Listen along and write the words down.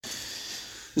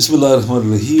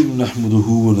Bismillahir-Rahmanir-Rahim.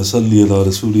 Nahmaduhu wa nasalli ala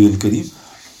rasulihil kareem.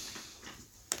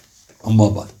 Amma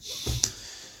ba'd.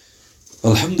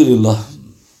 Alhamdulillah.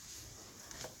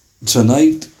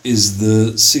 Tonight is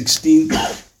the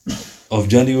 16th of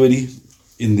January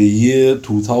in the year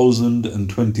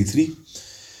 2023.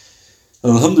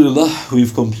 Alhamdulillah,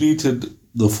 we've completed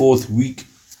the fourth week,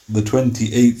 the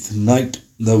 28th night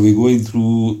that we're going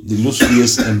through the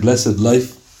illustrious and blessed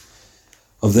life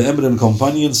of the eminent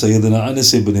companion Sayyidina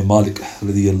Anas ibn Maalik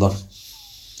radiyallahu.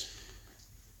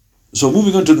 So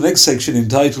moving on to the next section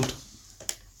entitled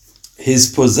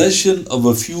His possession of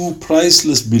a few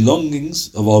priceless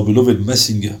belongings of our beloved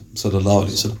Messenger sallallahu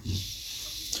alaihi wasallam.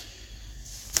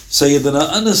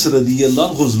 Sayyidina Anas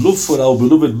radiyallahu love for our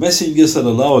beloved Messenger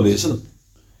sallallahu alaihi wasallam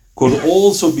could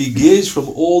also be gauged from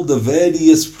all the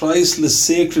various priceless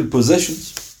sacred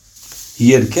possessions he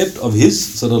had kept of his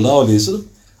sallallahu alaihi wasallam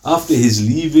after his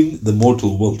leaving the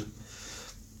mortal world.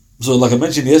 So like I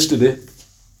mentioned yesterday,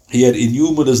 he had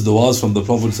innumerable du'as from the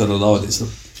Prophet sallallahu alaihi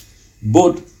wasallam,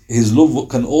 but his love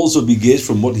can also be gauged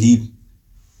from what he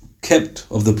kept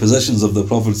of the possessions of the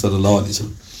Prophet sallallahu alaihi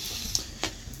wasallam.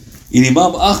 In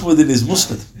Imam Ahmad in his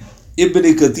Musnad, Ibn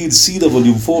Kathir Sira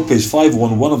volume 4 page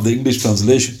 511 of the English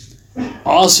translation,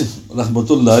 Asim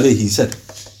rahmatullah alayhi, he said,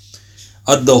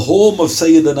 at the home of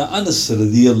Sayyidina Anas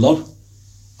radiyallahu,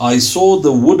 I saw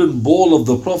the wooden bowl of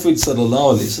the Prophet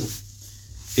sallallahu alaihi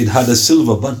wasallam. It had a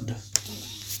silver band.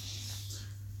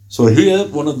 So here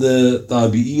one of the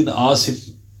tabi'een asked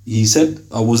him, he said,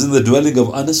 I was in the dwelling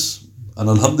of Anas and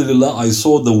alhamdulillah I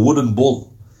saw the wooden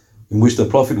bowl in which the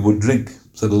Prophet would drink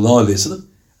sallallahu alaihi wasallam,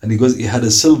 and he goes, it had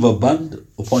a silver band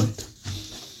upon it.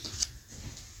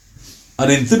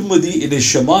 And in Tirmidhi in his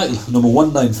Shama'il number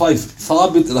 195,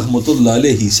 Thabit rahmatullah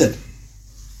alayhi, he said,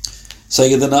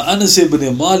 Sayyidina Anas ibn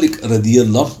Maalik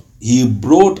radiyallahu, he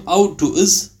brought out to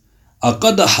us a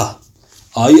qadaha,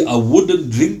 a wooden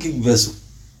drinking vessel,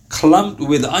 clamped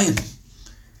with iron.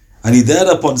 And he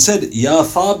thereupon said, Ya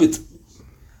Thabit,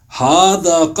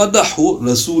 hada qadahu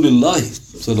Rasulullah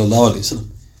sallallahu alayhi wasallam.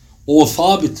 O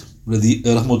Thabit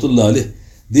rahmatullah alayhi,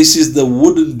 this is the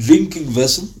wooden drinking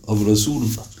vessel of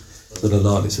Rasulullah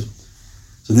sallallahu alayhi wasallam.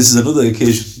 So this is another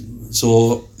occasion.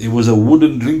 So it was a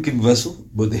wooden drinking vessel,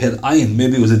 but they had iron.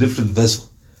 Maybe it was a different vessel.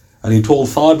 And he told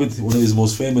Thabit, one of his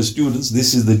most famous students,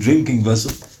 this is the drinking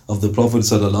vessel of the Prophet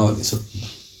sallallahu alaihi wasallam.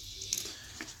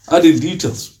 Adding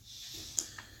details.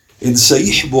 In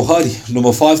Sahih Bukhari,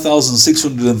 number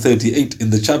 5638, in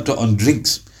the chapter on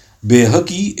drinks,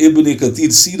 Bayhaqi Ibn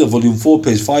Kathir Sira, volume 4,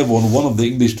 page 511 of the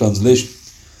English translation,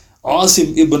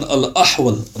 Asim ibn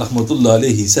al-Ahwal, rahmatullah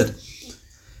alayhi, he said,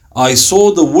 I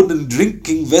saw the wooden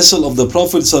drinking vessel of the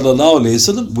Prophet sallallahu alaihi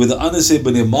wasallam with Anas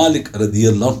ibn Malik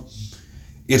radiyallahu.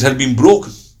 It had been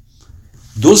broken.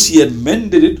 Thus he had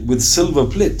mended it with silver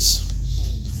plates.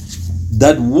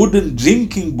 That wooden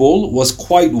drinking bowl was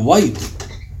quite wide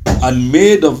and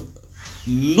made of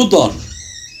nudar,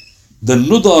 the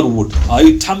nudar wood,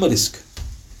 i.e. tamarisk.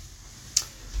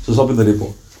 So stop in the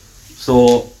report.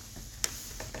 So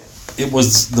it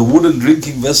was the wooden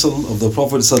drinking vessel of the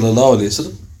Prophet sallallahu alaihi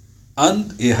wasallam,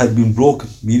 and it had been broken,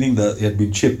 meaning that it had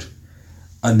been chipped,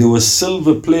 and there were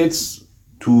silver plates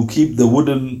to keep the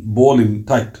wooden bowl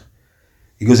intact,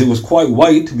 because it was quite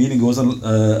wide, meaning it wasn't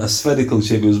a spherical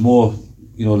shape, it was more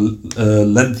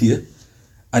lengthier.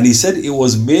 And he said it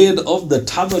was made of the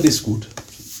tamarisk wood,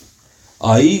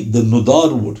 i.e. the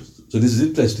nudar wood. So this is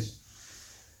interesting.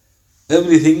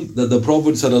 Everything that the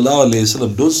Prophet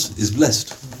ﷺ does is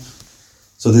blessed.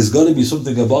 So there's got to be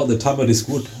something about the tamarisk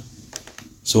wood.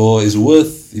 So it's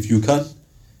worth, if you can,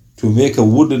 to make a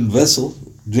wooden vessel,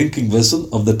 drinking vessel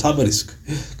of the tamarisk,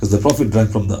 because the Prophet drank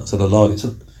from that sallallahu alaihi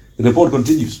wasallam. The report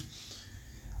continues.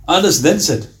 Anas then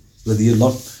said,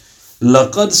 radiyallahu,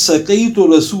 لَقَدْ سَقَيْتُ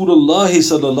رَسُولَ اللَّهِ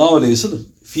صَلَّى اللَّهُ عَلَيْهِ وسلم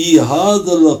فِي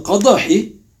هَذَا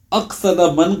الْقَدَحِ أَكْثَرَ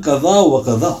مَنْ كَذَا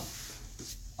وَكَذَا.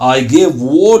 I gave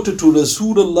water to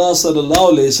Rasulullah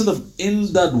sallallahu alaihi wasallam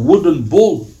in that wooden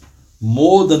bowl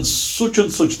more than such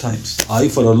and such times, i.e.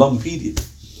 for a long period.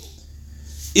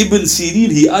 Ibn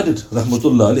Sirin, he added,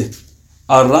 rahmatullah alayh,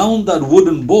 around that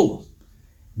wooden bowl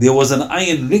there was an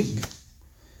iron ring,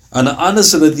 and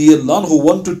Anas radiyallahu anhu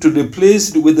wanted to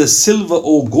replace it with a silver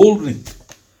or gold ring,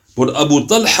 but Abu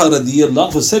Talha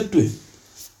radiyallahu anhu said to him,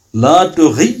 La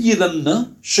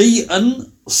tughayyiranna shay'an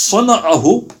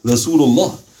sana'ahu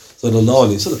Rasulullah sallallahu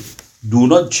alayhi wasallam. Do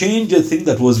not change a thing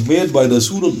that was made by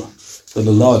Rasulullah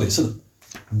sallallahu alayhi wasallam.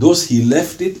 Thus he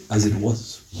left it as it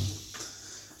was.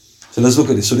 So let's look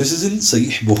at it. So this is in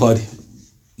Sahih Bukhari.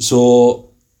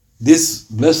 So this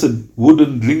blessed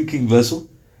wooden drinking vessel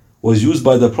was used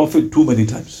by the Prophet too many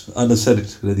times. Anas said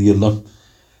it, radiyallahu.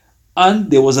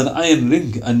 And there was an iron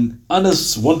ring, and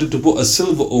Anas wanted to put a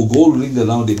silver or gold ring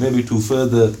around it, maybe to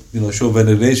further, show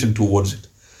veneration towards it.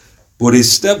 But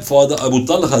his stepfather Abu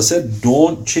Talha said,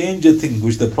 don't change a thing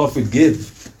which the Prophet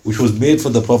gave, which was made for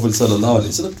the Prophet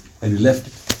ﷺ, and he left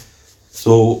it.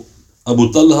 So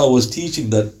Abu Talha was teaching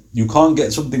that you can't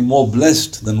get something more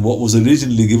blessed than what was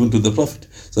originally given to the Prophet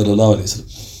ﷺ.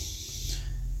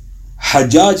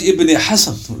 Hajjaj ibn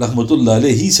Hassan rahmatullah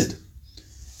alayhi, he said,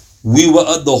 we were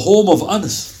at the home of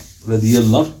Anas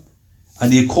radiyallahu,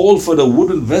 and he called for a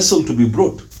wooden vessel to be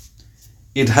brought.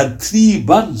 It had 3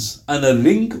 bands and a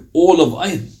ring, all of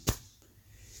iron.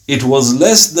 It was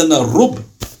less than a rub,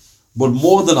 but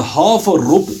more than half a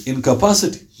rub in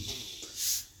capacity.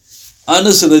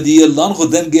 Anas radiyallahu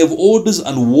then gave orders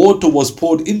and water was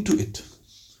poured into it.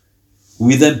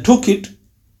 We then took it,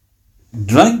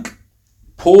 drank,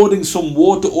 pouring some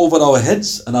water over our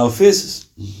heads and our faces.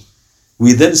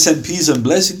 We then sent peace and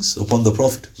blessings upon the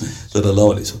Prophet.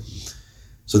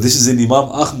 So this is in Imam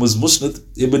Ahmad's Musnad,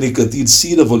 Ibn Kathir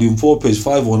Seerah, volume 4, page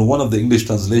 511 of the English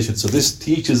translation. So this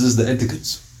teaches us the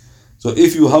etiquettes. So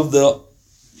if you have the,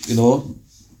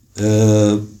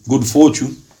 good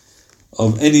fortune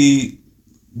of any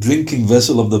drinking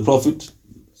vessel of the Prophet,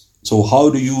 so how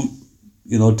do you,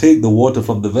 take the water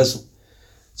from the vessel?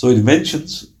 So it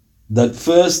mentions that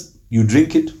first you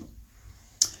drink it,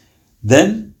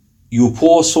 then you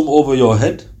pour some over your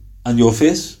head and your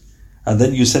face, and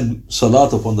then you send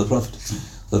salat upon the Prophet.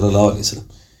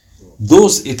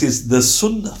 Thus it is the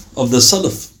sunnah of the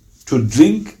Salaf to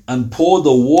drink and pour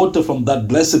the water from that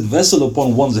blessed vessel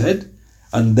upon one's head,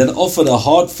 and then offer a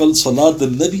heartfelt salat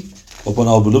al-Nabi upon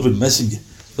our beloved Messenger.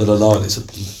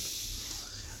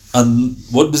 And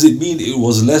what does it mean? It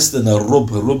was less than a rub.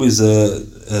 A rub is a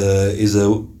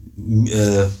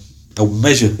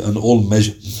measure, an all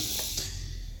measure.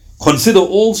 Consider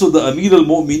also the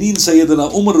Amir-ul-mu'mineen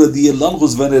Sayyidina Umar radiyallahu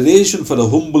anhu's veneration for the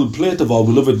humble plate of our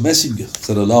beloved Messenger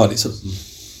sallallahu alaihi wasallam.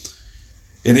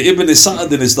 In Ibn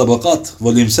Sa'ad in his Tabaqat,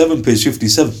 volume 7, page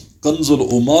 57, Kanzul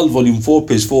Umal, volume 4,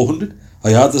 page 400,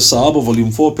 Hayat al-Sahaba,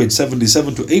 volume 4, page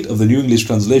 77 to 8 of the New English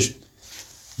Translation.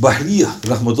 Bahriyah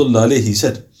rahmatullah alayhi, he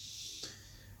said,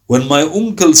 when my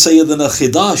uncle Sayyidina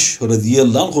Khidash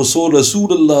radiyallahu anhu saw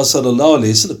Rasulullah sallallahu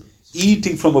alayhi wasallam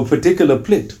eating from a particular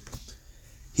plate,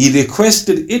 he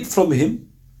requested it from him,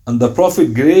 and the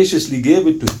Prophet graciously gave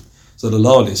it to him.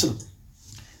 Sallallahu Alaihi Wasallam.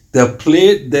 The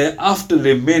plate thereafter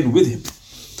remained with him.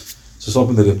 So stop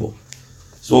in the report.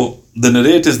 So the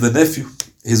narrator is the nephew.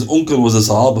 His uncle was a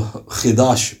Sahaba,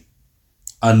 Khidash.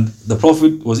 And the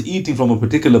Prophet was eating from a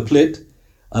particular plate.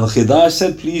 And Khidash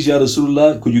said, please, Ya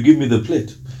Rasulullah, could you give me the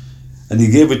plate? And he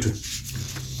gave it to him.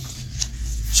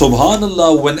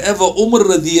 Subhanallah, whenever Umar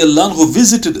radiyallahu anhu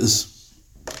visited us,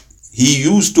 he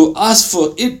used to ask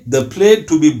for it, the plate,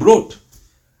 to be brought,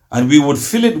 and we would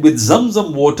fill it with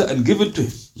Zamzam water and give it to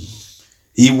him.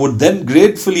 He would then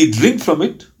gratefully drink from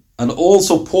it and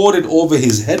also pour it over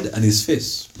his head and his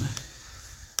face.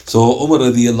 So Umar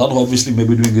radiyallahu anhu obviously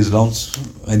maybe doing his rounds,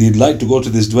 and he'd like to go to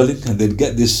this dwelling, and they'd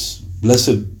get this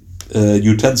blessed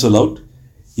utensil out.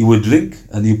 He would drink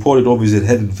and he poured it over his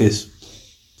head and face.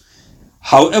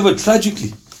 However,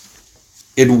 tragically,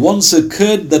 it once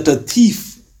occurred that a thief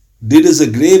did us a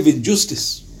grave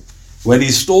injustice when he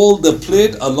stole the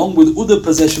plate along with other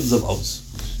possessions of ours.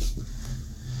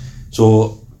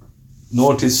 So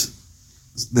notice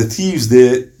the thieves,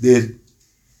 they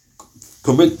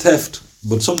commit theft,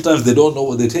 but sometimes they don't know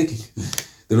what they're taking.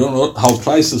 They don't know how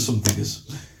priceless something is.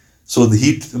 So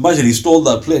imagine he stole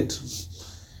that plate.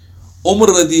 Umar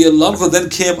radiyallahu anhu then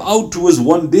came out to us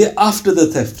one day after the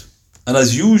theft, and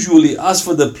as usually asked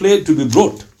for the plate to be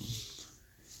brought.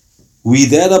 We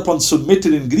thereupon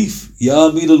submitted in grief, Ya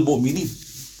Amir-ul-mu'mineen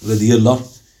radiyallahu,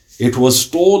 it was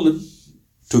stolen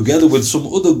together with some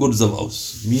other goods of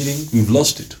ours, meaning we've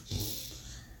lost it.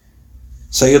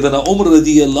 Sayyidina Umar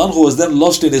radiyallahu anhu was then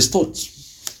lost in his thoughts,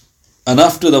 and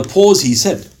after a pause he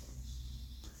said,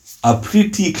 a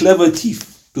pretty clever thief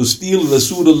to steal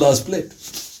Rasulullah's plate.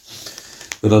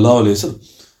 By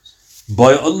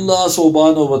Allah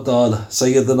subhanahu wa ta'ala,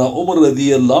 Sayyidina Umar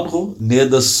radiyallahu anhu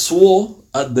neither swore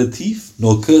at the thief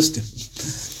nor cursed him.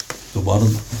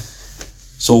 Subhanallah.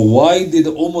 So why did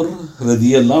Umar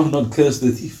radiyallahu anhu not curse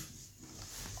the thief?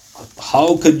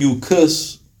 How can you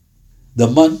curse the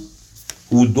man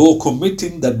who, though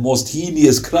committing that most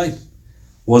heinous crime,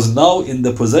 was now in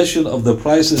the possession of the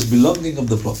priceless belonging of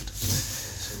the Prophet?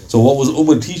 So what was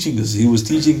Umar teaching us? He was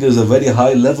teaching us a very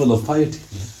high level of piety.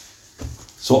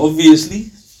 So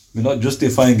obviously, we're not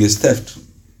justifying his theft.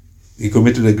 He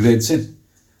committed a great sin.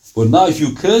 But now if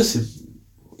you curse him,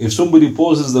 if somebody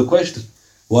poses the question,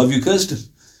 why have you cursed him?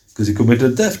 because he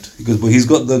committed theft. But he's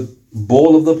got the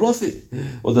bowl of the Prophet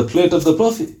or the plate of the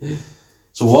Prophet.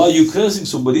 So why are you cursing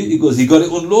somebody? Because he got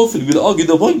it unlawfully. We'll argue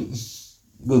the point.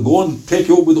 We'll go and take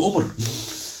you up with Umar.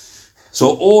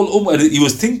 So all Umar, he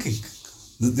was thinking,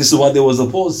 this is why there was a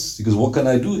pause. Because what can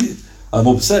I do here? I'm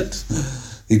upset.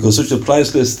 He got such a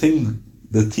priceless thing,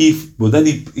 the thief. But then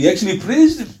he actually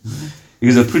praised him.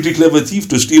 He's a pretty clever thief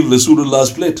to steal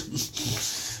Rasulullah's plate.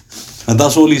 And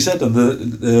that's all he said. And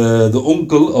the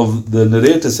uncle of the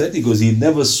narrator said, he goes, he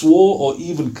never swore or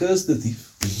even cursed the thief.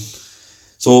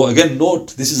 So again,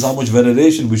 note, this is how much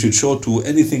veneration we should show to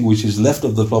anything which is left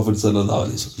of the Prophet sallallahu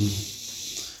alaihi wasallam.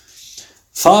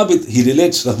 Thabit, he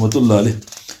relates, rahmatullah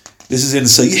alayh. This is in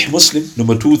Sahih Muslim,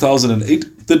 number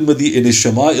 2008, Tirmidhi in his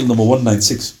Shama'il, number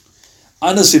 196.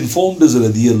 Anas informed us,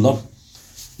 radiyallahu,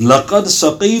 لَقَدْ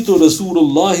سَقَيْتُ رَسُولُ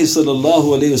اللَّهِ صَلَى اللَّهُ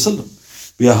عَلَيْهِ وسلم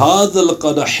بِهَذَا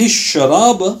الْقَدَحِ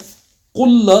الشَّرَابَ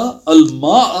قُلَّ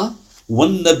الْمَاءَ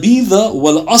وَالنَّبِيذَ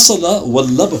وَالْعَصَلَ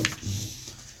وَاللَّبَنَ.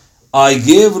 I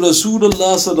gave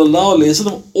Rasulullah sallallahu alayhi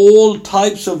wasallam all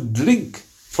types of drink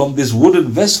from this wooden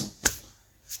vessel.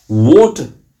 Water,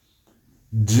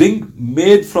 drink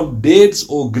made from dates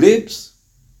or grapes,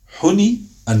 honey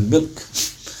and milk.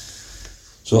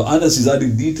 So Anas is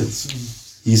adding details.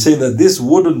 He's saying that this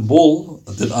wooden bowl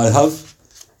that I have,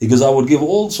 because I would give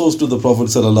all sorts to the Prophet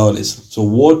sallallahu alaihi wasallam. So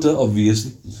water,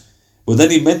 obviously. But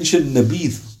then he mentioned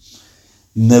nabidh.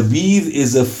 Nabidh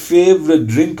is a favorite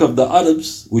drink of the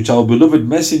Arabs, which our beloved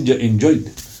Messenger enjoyed.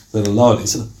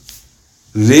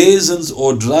 Raisins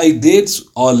or dry dates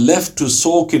are left to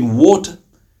soak in water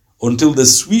until the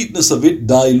sweetness of it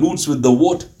dilutes with the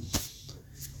water.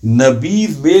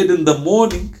 Nabidh made in the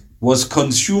morning was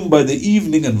consumed by the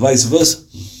evening and vice versa.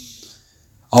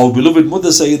 Our beloved mother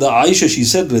Sayyidah Aisha, she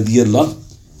said, radiyallahu,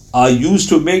 I used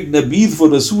to make nabidh for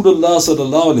Rasulullah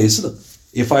sallallahu alayhi wasallam.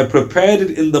 If I prepared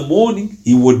it in the morning,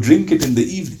 he would drink it in the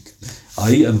evening.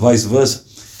 And vice versa.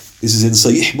 This is in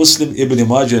Sahih Muslim, Ibn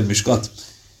Majah and Mishkat.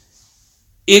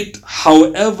 It,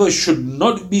 however, should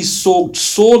not be soaked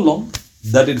so long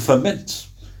that it ferments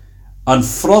and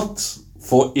froths,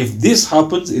 for if this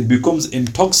happens, it becomes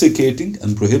intoxicating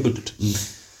and prohibited.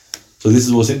 So this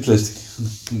is what's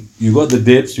interesting. You got the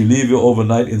dates, you leave it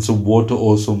overnight in some water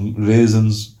or some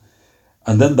raisins,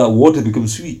 and then that water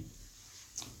becomes sweet.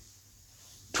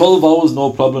 12 hours,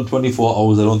 no problem. 24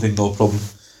 hours, I don't think no problem.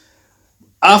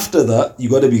 After that, you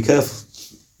got to be careful.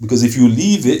 Because if you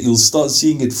leave it, you'll start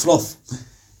seeing it froth.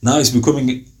 Now it's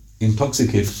becoming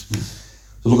intoxicated.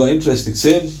 So look how interesting.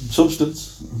 Same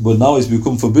substance, but now it's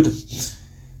become forbidden.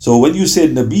 So when you say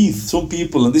nabidh, some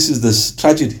people, and this is this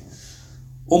tragedy,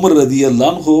 Umar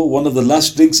radiyallahu anhu, one of the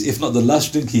last drinks, if not the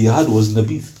last drink he had, was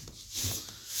nabidh.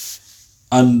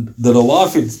 And the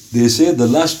Rawafid, they say the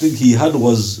last drink he had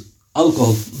was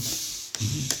alcohol.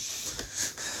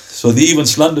 So they even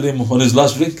slandered him on his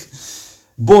last drink.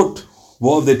 But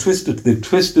what have they twisted? They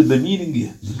twisted the meaning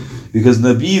here. Because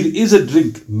nabidh is a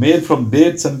drink made from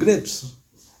dates and grapes,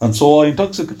 and so are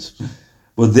intoxicants.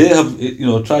 But they have,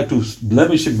 tried to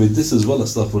blemish him with this as well,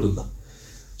 astaghfirullah.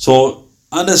 So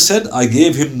Anas said, I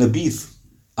gave him nabidh.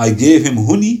 I gave him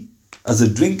honey as a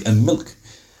drink and milk.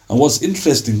 And what's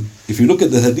interesting, if you look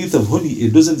at the hadith of honey,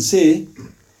 it doesn't say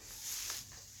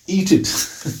eat it.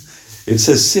 It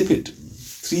says sip it.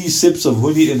 3 sips of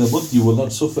honey in a month, you will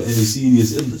not suffer any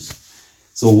serious illness.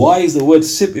 So why is the word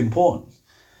sip important?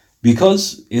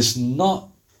 Because it's not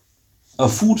a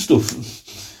foodstuff.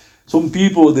 Some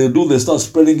people, they start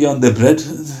spreading it on their bread,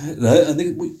 right? And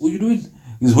they, what are you doing?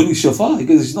 It's honey shafa,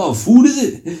 because it's not food, is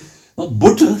it? Not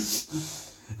butter,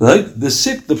 right? The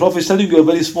sip, the Prophet is telling you a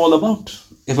very small amount.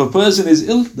 If a person is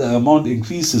ill, the amount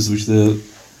increases, which the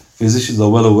physicians are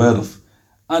well aware of.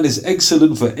 And it's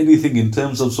excellent for anything in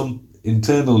terms of some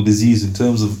internal disease, in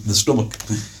terms of the stomach.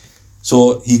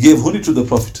 So he gave honey to the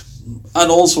Prophet,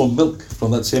 and also milk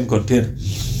from that same container.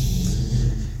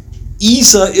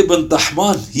 Isa ibn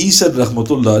Tahman, he said,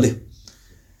 rahmatullah alayh,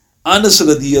 Anas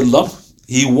radiyallahu,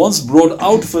 he once brought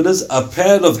out for us a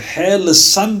pair of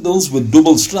hairless sandals with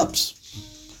double straps.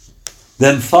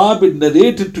 Then Thabit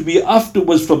narrated to me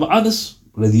afterwards from Anas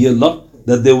radiyallahu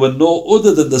that there were no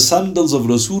other than the sandals of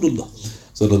Rasulullah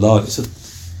sallallahu alaihi wasallam.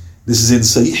 This is in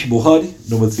Sahih Bukhari,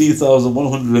 number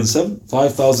 3107,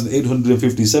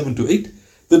 5857 to 8.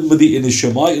 Tirmidhi in his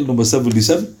Shama'il, number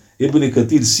 77. Ibn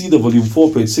Kathir, Sida, volume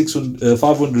 4, page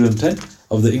 510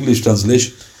 of the English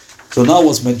translation. So now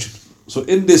what's mentioned. So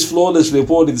in this flawless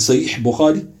report in Sahih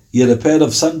Bukhari, he had a pair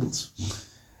of sandals.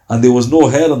 And there was no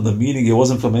hair on them, meaning it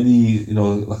wasn't from any,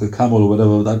 like a camel or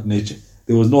whatever of that nature.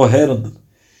 There was no hair on them.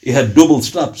 It had double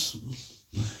straps.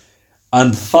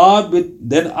 And Thabit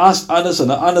then asked Anas,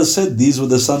 and Anas said, these were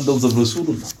the sandals of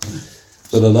Rasulullah.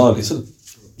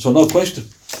 So now question,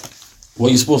 what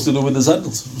are you supposed to do with the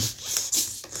sandals?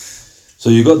 So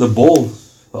you got the bowl,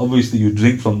 obviously you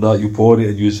drink from that, you pour it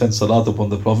and you send salat upon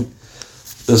the Prophet.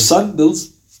 The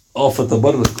sandals are for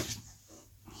tabarruk,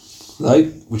 right,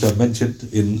 which I mentioned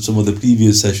in some of the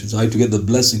previous sessions, right, to get the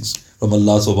blessings from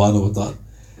Allah subhanahu wa ta'ala.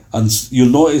 And you'll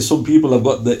notice some people have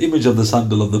got the image of the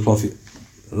sandal of the Prophet,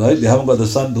 right? They haven't got the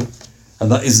sandal,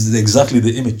 and that is exactly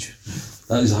the image.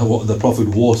 That is what the Prophet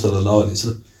wore, sallallahu alaihi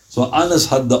wasallam. So Anas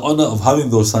had the honor of having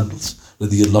those sandals,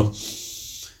 radiyallahu.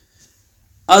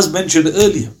 As mentioned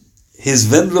earlier, his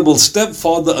venerable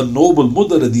stepfather and noble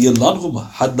mother, radiyallahu anhuma,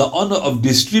 had the honor of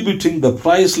distributing the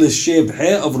priceless shaved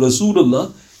hair of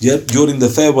Rasulullah during the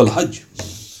farewell Hajj.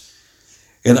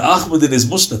 In Ahmad in his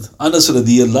Musnad, Anas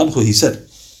radiyallahu anhu, he said,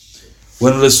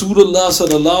 when Rasulullah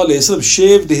sallallahu alayhi wasallam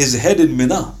shaved his head in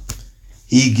Mina,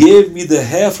 he gave me the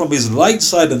hair from his right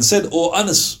side and said, "O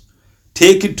Anas,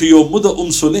 take it to your mother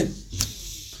Sulaim."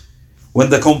 When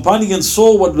the companions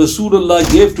saw what Rasulullah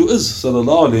gave to us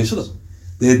sallallahu alayhi wasallam,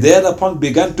 they thereupon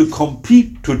began to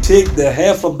compete to take the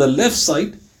hair from the left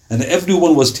side, and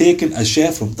everyone was taking a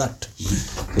share from that.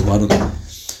 Subhanallah.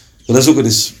 So let's look at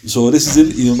this. So this is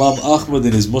in Imam Ahmad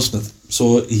in his Musnad.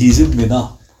 So he's in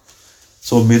Mina.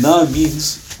 So Mina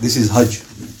means this is Hajj.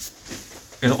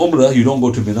 In Umrah, you don't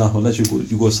go to Mina unless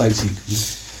you go sightseeing.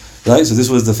 Right? So this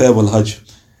was the farewell Hajj.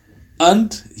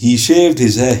 And he shaved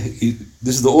his hair.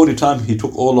 This is the only time he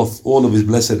took all of his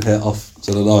blessed hair off.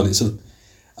 Sallallahu Alaihi Wasallam.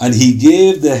 And he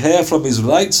gave the hair from his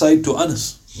right side to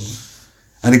Anas.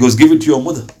 And he goes, give it to your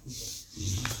mother.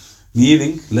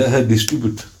 Meaning, let her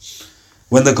distribute.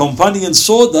 When the companions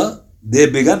saw that, they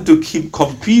began to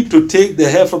compete to take the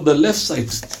hair from the left side.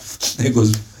 He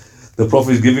goes, the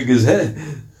Prophet is giving his hair.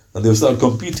 And they'll start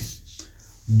competing.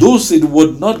 Thus, it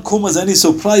would not come as any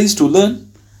surprise to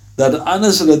learn that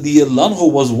Anas radiyallahu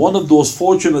anhu was one of those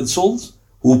fortunate souls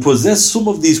who possessed some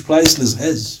of these priceless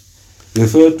hairs.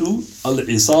 Referred to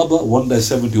Al-Isaba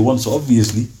 1-71. So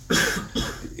obviously,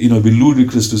 it'd be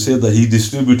ludicrous to say that he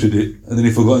distributed it and then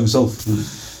he forgot himself.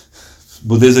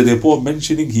 But there's a report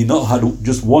mentioning he not had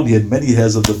just one, he had many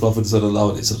hairs of the Prophet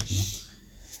sallallahu alaihi wasallam.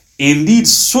 Indeed,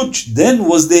 such then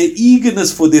was their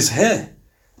eagerness for this hair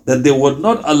that they would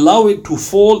not allow it to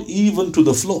fall even to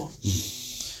the floor.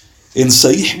 In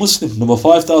Sahih Muslim, number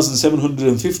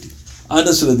 5750,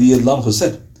 Anas radiyallahu anhu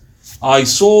said, I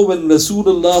saw when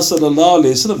Rasulullah sallallahu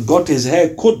alayhi wasallam got his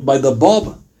hair cut by the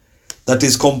barber, that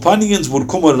his companions would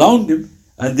come around him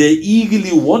and they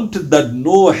eagerly wanted that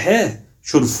no hair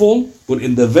should fall but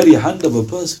in the very hand of a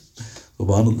person.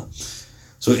 Subhanallah.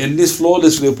 So in this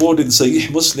flawless report in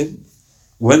Sahih Muslim,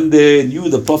 when they knew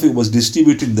the Prophet was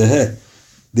distributing the hair,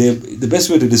 the best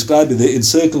way to describe it, they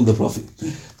encircled the Prophet.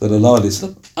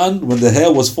 And when the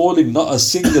hair was falling, not a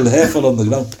single hair fell on the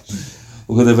ground.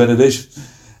 Look at the veneration.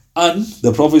 And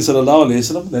the Prophet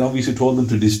then obviously told them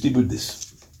to distribute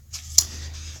this.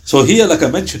 So here, like I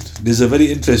mentioned, there's a very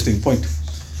interesting point.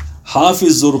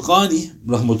 Hafiz Zurqani,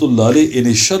 rahmatullah alayhi, in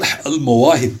his Sharh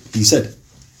al-Mawahib, he said,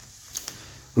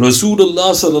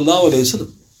 Rasulullah sallallahu alayhi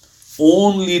wasallam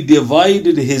only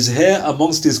divided his hair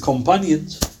amongst his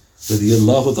companions,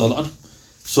 radiyallahu ta'ala anhu,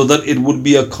 so that it would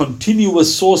be a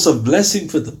continuous source of blessing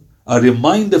for them, a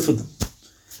reminder for them,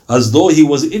 as though he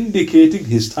was indicating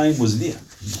his time was near.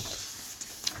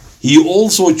 He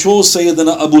also chose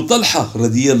Sayyidina Abu Talha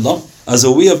radiyallahu as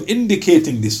a way of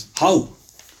indicating this. How?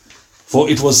 For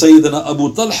it was Sayyidina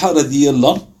Abu Talha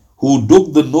radiyallahu who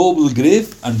dug the noble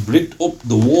grave and bricked up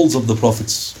the walls of the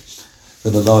prophets.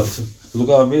 Look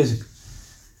how amazing.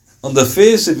 On the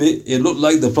face of it, it looked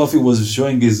like the Prophet was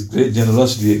showing his great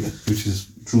generosity again, which is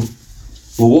true.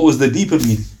 But what was the deeper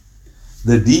meaning?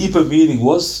 The deeper meaning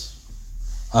was,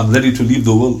 I'm ready to leave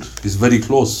the world. It's very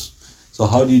close. So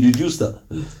how do you deduce that?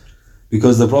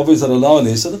 Because the Prophet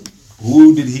ﷺ,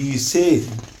 who did he say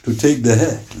to take the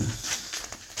hair?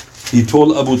 He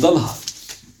told Abu Talha.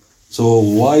 So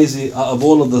why is he out of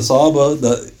all of the Sahaba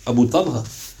that Abu Talha?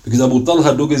 Because Abu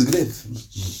Talha dug his grave.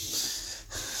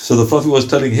 So the Prophet was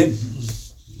telling him,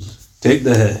 take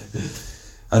the hair.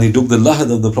 And he took the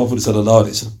lahad of the Prophet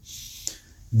ﷺ.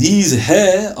 These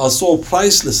hair are so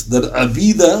priceless that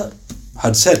Abida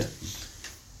had said,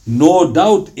 no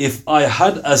doubt if I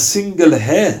had a single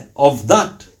hair of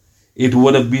that, it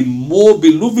would have been more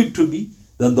beloved to me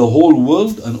than the whole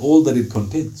world and all that it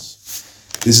contains.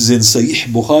 This is in Sahih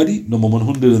Bukhari, number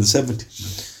 170.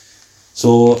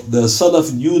 So the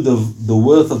Salaf knew the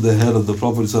worth of the hair of the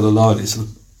Prophet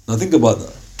ﷺ. Now think about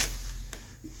that.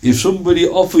 If somebody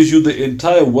offers you the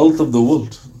entire wealth of the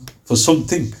world for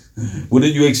something,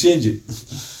 Wouldn't you exchange it?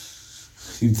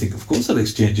 You'd think, of course I'll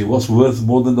exchange it. What's worth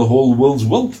more than the whole world's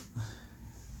wealth?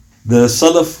 The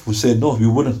Salaf would say, no, we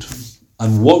wouldn't.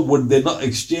 And what would they not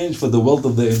exchange for the wealth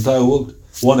of the entire world?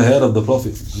 One hair of the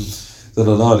Prophet.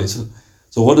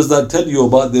 So what does that tell you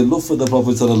about their love for the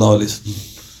Prophet?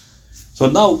 So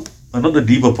now, another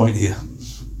deeper point here.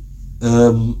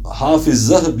 Hafiz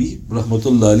Zahabi,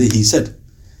 rahmatullah alayhi, he said,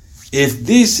 if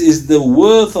this is the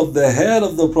worth of the hair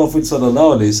of the Prophet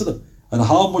ﷺ, and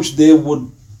how much they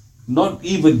would not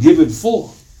even give it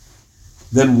for,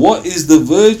 then what is the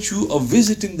virtue of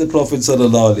visiting the Prophet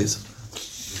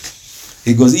ﷺ?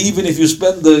 He goes, even if you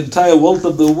spend the entire wealth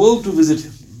of the world to visit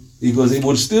him, he goes, it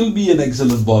would still be an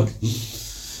excellent bargain.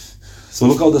 So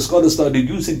look how the scholars start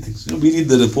deducing things. We read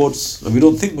the reports and we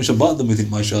don't think much about them, we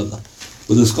think, mashallah.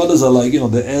 But the scholars are like,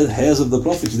 the hairs of the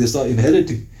Prophet, they start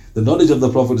inheriting the knowledge of the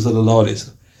Prophet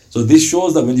ﷺ. So this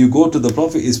shows that when you go to the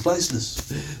Prophet, it's priceless.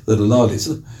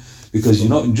 Because you're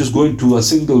not just going to a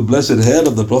single blessed hair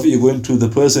of the Prophet, you're going to the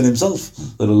person himself.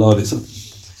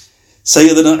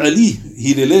 Sayyidina Ali,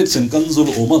 he relates in Kanzul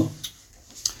Umar,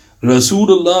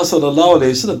 Rasulullah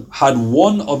ﷺ had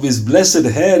one of his blessed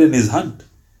hair in his hand,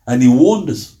 and he warned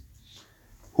us,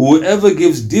 whoever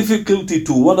gives difficulty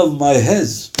to one of my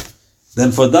hairs,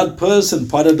 then for that person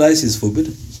paradise is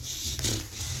forbidden.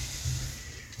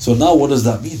 So now what does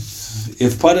that mean?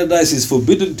 If paradise is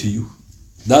forbidden to you,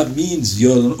 that means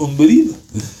you're an unbeliever.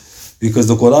 Because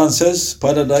the Quran says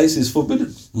paradise is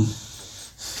forbidden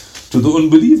to the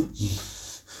unbeliever.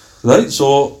 Right?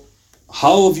 So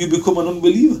how have you become an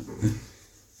unbeliever?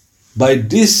 By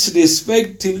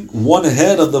disrespecting one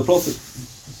hair of the Prophet.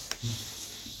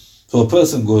 So a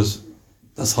person goes,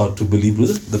 that's hard to believe,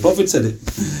 brother. The Prophet said it.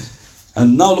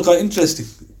 And now look how interesting.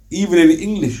 Even in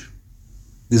English,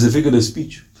 there's a figure of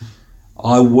speech.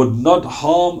 I would not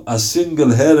harm a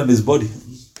single hair in his body.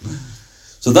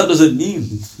 So that doesn't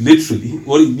mean literally.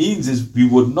 What it means is we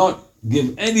would not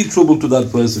give any trouble to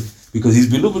that person because he's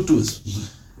beloved to us.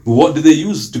 But what did they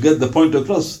use to get the point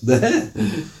across? The hair.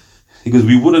 Because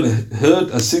we wouldn't hurt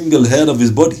a single hair of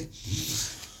his body.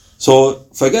 So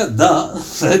forget that.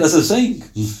 That's a saying.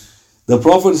 The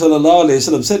Prophet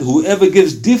ﷺ said, whoever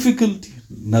gives difficulty.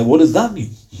 Now what does that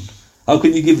mean? How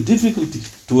can you give difficulty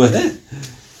to a hair?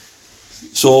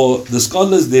 So the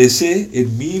scholars, they say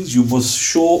it means you must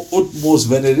show utmost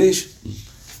veneration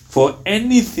for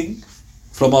anything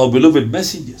from our beloved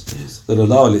messengers.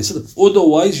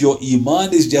 Otherwise your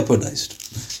iman is jeopardized.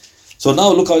 So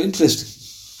now look how interesting.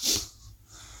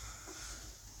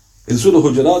 In Surah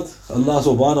Hujurat, Allah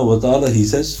subhanahu wa ta'ala, He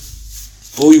says,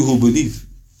 O you who believe,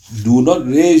 do not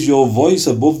raise your voice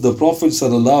above the Prophet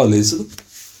sallallahu alaihi wasallam,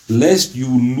 lest you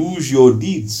lose your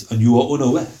deeds and you are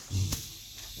unaware.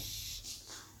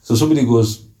 So somebody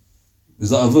goes, is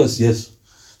that a verse? Yes.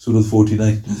 Surah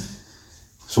 49.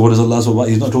 So what does Allah say?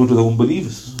 He's not talking to the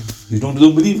unbelievers. He's talking to the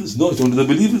unbelievers. No, he's talking to the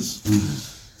believers.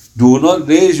 Do not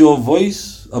raise your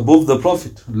voice above the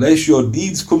Prophet, lest your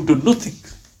deeds come to nothing.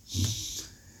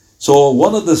 So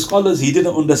one of the scholars, he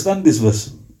didn't understand this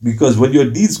verse. Because when your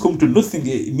deeds come to nothing,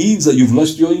 it means that you've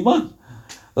lost your iman.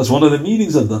 That's one of the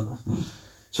meanings of that.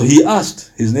 So he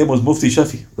asked, his name was Mufti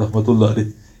Shafi, rahmatullah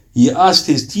alayh. He asked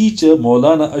his teacher,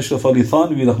 Maulana Ashraf Ali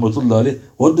Thanwi, rahmatullah alayh,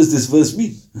 what does this verse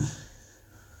mean?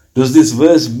 Does this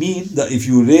verse mean that if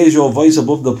you raise your voice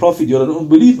above the Prophet, you're an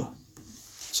unbeliever?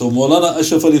 So Maulana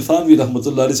Ashraf Ali Thanwi,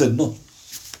 rahmatullah alayh, said, no.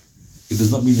 It does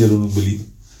not mean you're an unbeliever.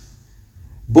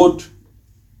 But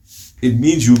it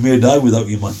means you may die without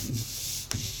iman.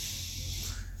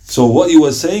 So what he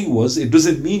was saying was, it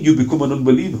doesn't mean you become an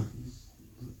unbeliever.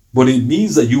 But it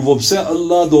means that you've upset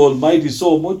Allah the Almighty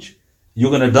so much, you're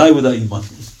going to die without iman.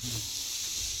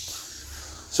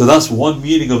 So that's one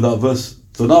meaning of that verse.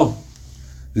 So now,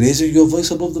 raising your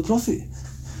voice above the Prophet.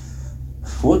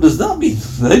 What does that mean?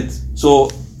 Right? So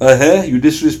a hair, you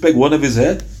disrespect one of his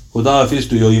hair, Khuda hafiz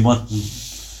to your iman.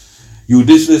 You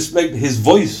disrespect his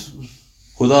voice,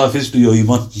 Khuda hafiz to your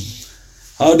iman.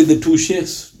 How did the two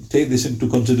sheikhs take this into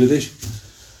consideration?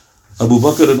 Abu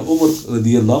Bakr and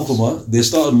Umar, they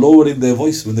started lowering their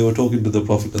voice when they were talking to the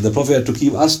Prophet. And the Prophet had to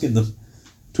keep asking them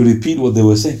to repeat what they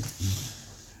were saying.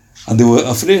 And they were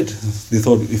afraid. They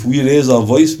thought, if we raise our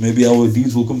voice, maybe our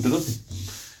deeds will come to nothing.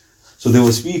 So they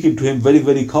were speaking to him very,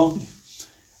 very calmly.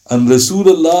 And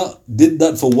Rasulullah did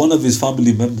that for one of his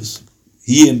family members.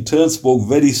 He in turn spoke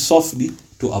very softly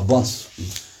to Abbas.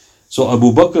 So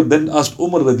Abu Bakr then asked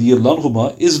Umar radiyallahu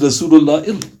anhu, is Rasulullah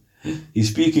ill? He's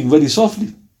speaking very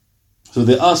softly. So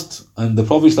they asked, and the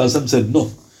Prophet ﷺ said,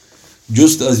 no.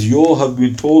 Just as you have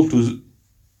been told to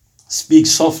speak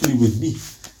softly with me,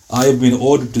 I have been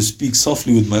ordered to speak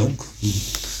softly with my uncle.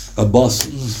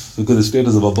 Abbas. Look at the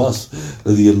status of Abbas.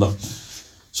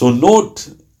 So note,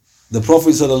 the Prophet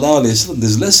ﷺ,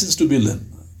 there's lessons to be learned.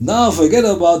 Now forget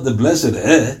about the blessed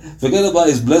hair, forget about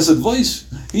his blessed voice.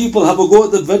 People have a go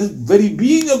at the very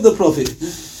being of the Prophet.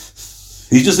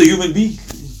 He's just a human being.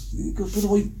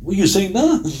 What are you saying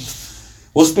now?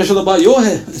 What's special about your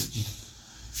hair?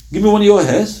 Give me one of your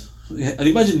hairs. And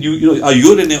imagine I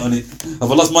urinate on it. I've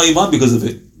lost my iman because of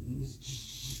it.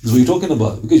 That's what you're talking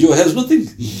about. Because your hair is nothing.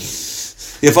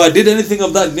 If I did anything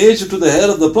of that nature to the hair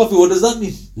of the Prophet, what does that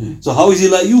mean? So how is he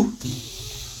like you?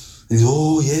 He goes,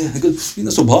 oh yeah.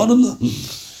 Subhanallah.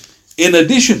 In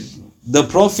addition, the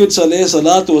Prophets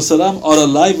ﷺ are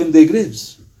alive in their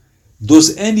graves.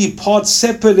 Thus any parts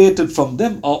separated from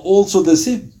them are also the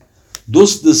same.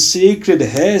 Thus the sacred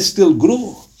hair still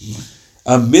grow.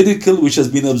 A miracle which has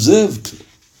been observed,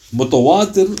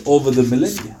 mutawatir, over the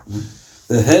millennia.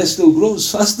 The hair still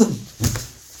grows. Ask them.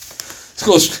 It's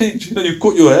quite strange. You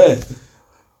cut your hair.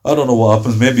 I don't know what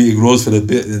happens. Maybe it grows for a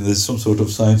bit and there's some sort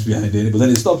of science behind it, but then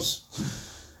it stops.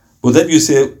 But then you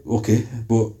say, okay,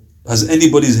 but has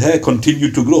anybody's hair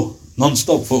continued to grow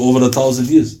non-stop for over 1,000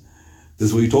 years?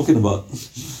 That's what you're talking about.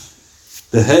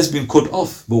 The hair's been cut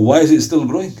off, but why is it still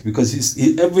growing? Because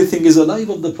everything is alive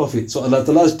of the Prophet. So Allah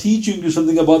Ta'ala is teaching you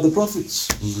something about the Prophets.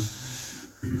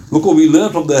 Look what we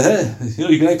learn from the hair.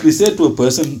 You can actually say to a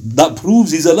person, that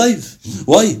proves he's alive.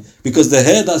 Why? Because the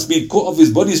hair that's been cut off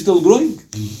his body is still growing.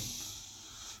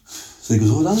 So he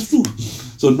goes, oh, that's true.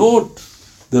 So note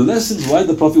the lessons why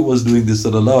the Prophet was doing this,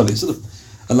 sallallahu alayhi wa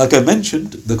sallam. And like I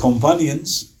mentioned, the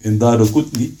companions in Dar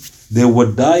al-Qutni, they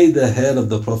would dye the hair of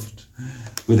the Prophet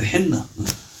with henna.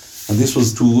 And this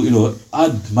was to,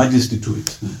 add majesty to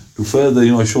it, to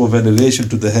further, show veneration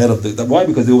to the hair of the. Why?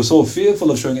 Because they were so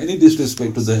fearful of showing any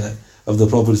disrespect to the hair of the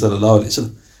Prophet sallallahu alaihi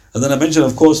wasallam. And then I mentioned,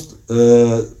 of course,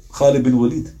 Khalid bin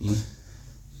Walid,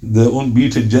 the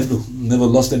unbeaten general, never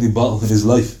lost any battle in his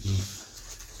life.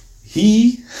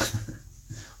 He,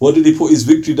 what did he put his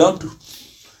victory down to?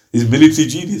 His military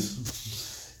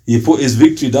genius. He put his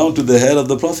victory down to the hair of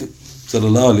the Prophet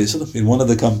sallallahu alaihi wasallam. In one of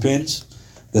the campaigns,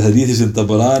 the hadith is in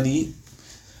Tabarani,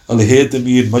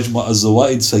 Al-Haytami, Majma'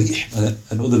 al-Zawaid,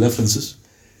 Sahih, and other references.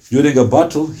 During a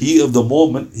battle, he of the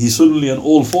moment, he's suddenly on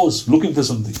all fours, looking for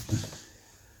something.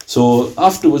 So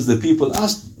afterwards, the people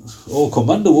asked, oh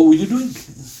Commander, what were you doing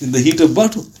in the heat of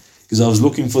battle? Because I was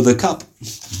looking for the cup.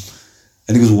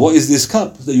 And he goes, what is this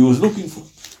cup that you was looking for?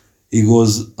 He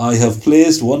goes, I have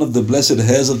placed one of the blessed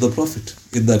hairs of the Prophet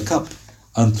in that cup.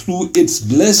 And through its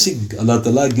blessing, Allah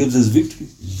Ta'ala gives his victory.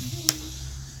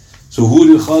 So who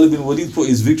did Khalid bin Walid put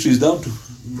his victories down to?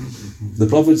 The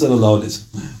Prophet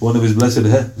ﷺ, one of his blessed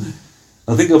hair.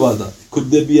 Now think about that. Could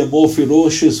there be a more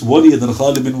ferocious warrior than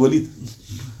Khalid bin Walid?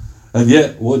 And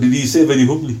yet, what did he say very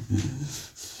humbly?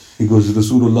 He goes,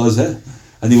 Rasulullah's hair.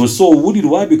 And he was so worried.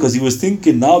 Why? Because he was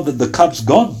thinking, now that the cup's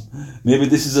gone, maybe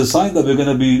this is a sign that we're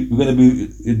going to be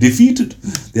defeated.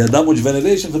 They had that much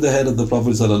veneration for the hair of the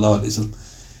Prophet ﷺ.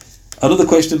 Another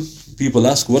question people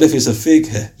ask, what if it's a fake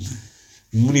hair?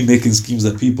 Money making schemes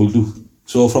that people do.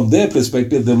 So from their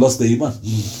perspective, they've lost their iman.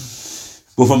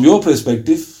 But from your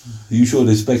perspective, you show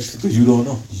respect because you don't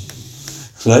know.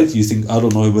 Right? You think, I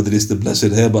don't know whether it's the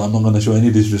blessed hair, but I'm not going to show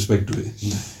any disrespect to it.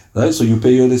 Right? So you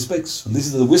pay your respects. And this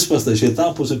is the whispers that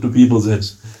Shaitan puts into people's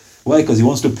heads. Why? Because he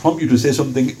wants to prompt you to say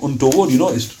something untoward. You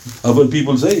noticed. I've heard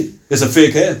people say, it's a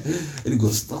fake hair. And he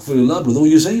goes, Astaghfirullah, brother, what are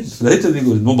you saying? Right? And he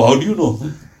goes, no, but how do you know?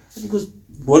 And he goes,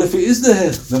 what if it is the hair?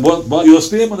 Then what your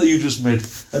statement that you just made?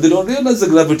 And they don't realize the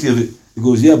gravity of it. He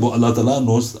goes, yeah, but Allah Ta'ala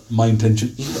knows my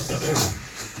intention.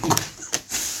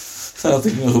 So I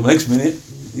think, next minute,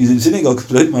 he's in synagogue,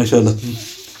 right? MashaAllah.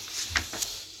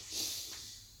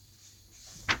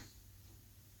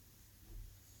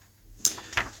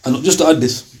 And just to add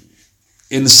this,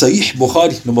 in Sahih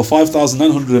Bukhari, number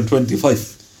 5925,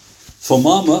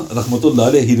 Thumama,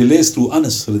 rahmatullah alayhi, he relates to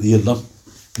Anas, radiyallahu.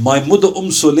 My mother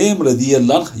Sulaim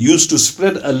radiyallahu used to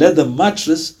spread a leather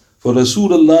mattress for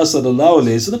Rasulullah sallallahu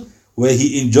alayhi wasallam, where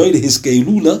he enjoyed his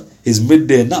kaylula, his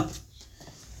midday nap.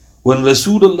 When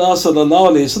Rasulullah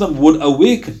sallallahu alayhi wasallam would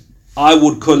awaken, I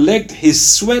would collect his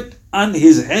sweat and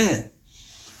his hair,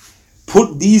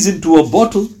 put these into a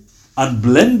bottle and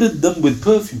blended them with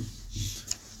perfume.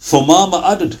 Thumama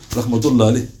added,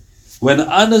 rahmatullah alayhi, when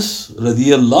Anas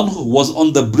radiyallahu was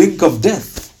on the brink of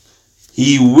death,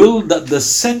 he willed that the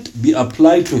scent be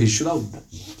applied to his shroud.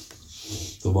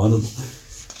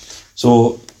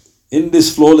 So, in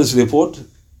this flawless report,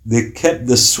 they kept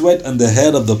the sweat and the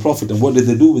hair of the Prophet. And what did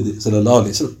they do with it? Sallallahu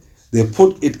Alaihi Wasallam. They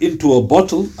put it into a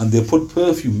bottle and they put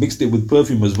perfume, mixed it with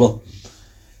perfume as well.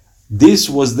 This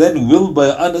was then willed by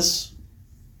Anas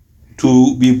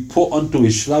to be put onto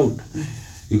his shroud.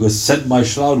 He goes, scent my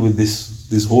shroud with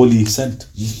this holy scent.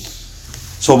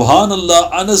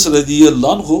 Subhanallah, Anas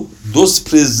radiyallahu anhu thus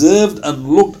preserved and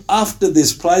looked after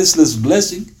this priceless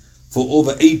blessing for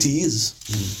over 80 years.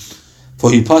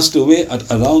 For he passed away at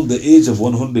around the age of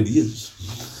 100 years.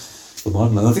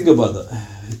 Subhanallah, now think about that.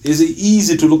 Is it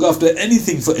easy to look after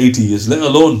anything for 80 years, let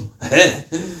alone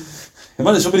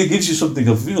imagine somebody gives you something,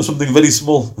 something very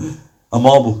small, a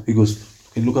marble. He goes,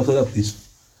 can you look after that please?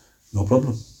 No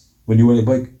problem. When you want a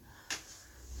bike,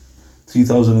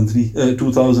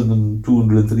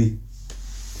 2,203.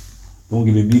 Don't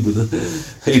give it me, but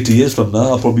 80 years from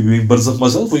now, I'll probably be in barzakh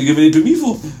myself. What are you giving it to me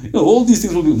for? All these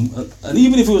things will be, and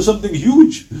even if it was something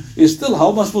huge, it's still,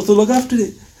 how am I supposed to look after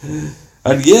it?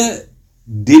 And yeah,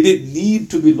 did it need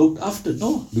to be looked after?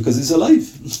 No, because it's alive.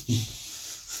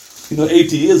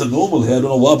 80 years are normal here. I don't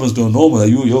know what happens to a normal.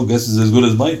 Your guess is as good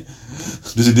as mine.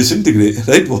 Does it disintegrate?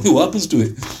 Right? What happens to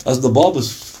it? As the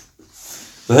barbers.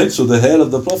 Right? So the hair of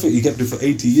the Prophet, he kept it for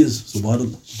 80 years.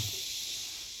 Subhanallah.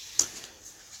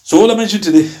 So all I mentioned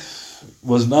today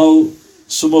was now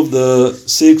some of the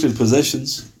sacred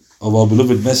possessions of our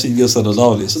beloved Messenger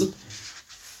sallallahu alaihi wasallam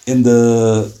in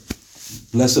the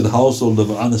blessed household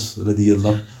of Anas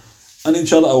radiyallahu. And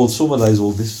inshallah I will summarize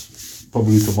all this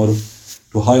probably tomorrow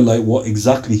to highlight what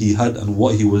exactly he had and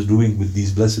what he was doing with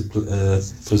these blessed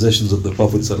possessions of the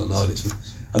Prophet sallallahu alaihi wasallam.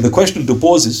 And the question to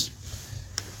pose is,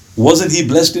 wasn't he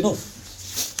blessed enough?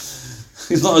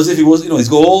 It's not as if he was, he's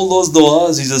got all those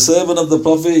du'as, he's a servant of the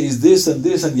Prophet, he's this, and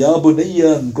Ya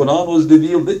Bunayya, and Quran was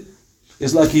revealed.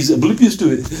 It's like he's oblivious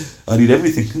to it. I need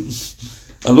everything.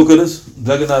 And look at us,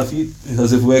 dragging our feet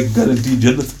as if we're guaranteed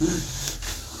Jannah.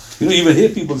 You even hear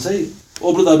people say,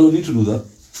 oh brother, I don't need to do that.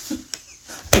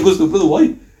 He goes, brother,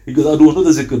 why? He goes, I do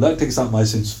another zikr, that takes out my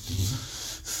sins.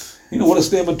 What a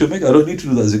statement to make. I don't need to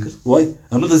do that zikr. Why?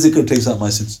 Another zikr takes out my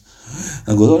sins.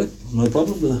 I go, alright, no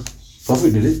problem, brother.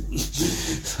 Prophet did it.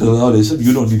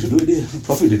 You don't need to do it. Yeah.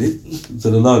 Prophet did it.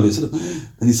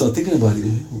 And he started thinking about it.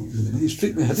 He's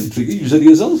tricked me. I didn't trick you. You said it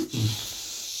yourself.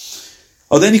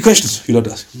 Are there any questions you'd like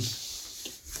to ask?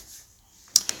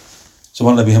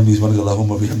 سبحان الله بحمده سبحانك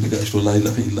اللهم وبحمدك أشهد أن لا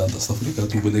إله إلا أنت أستغفرك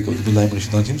وأتوب إليك وأعوذ بالله من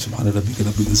الشيطان الرجيم سبحان ربك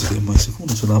رب العزة عما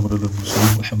يصفون وسلام على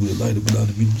المرسلين والحمد لله رب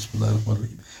العالمين بسم الله الرحمن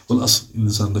الرحيم والعصر إن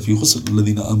الإنسان لفي خسر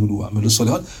الذين آمنوا وعملوا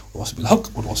الصالحات وتواصوا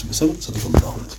بالحق وتواصوا بالصبر صدق الله العظيم.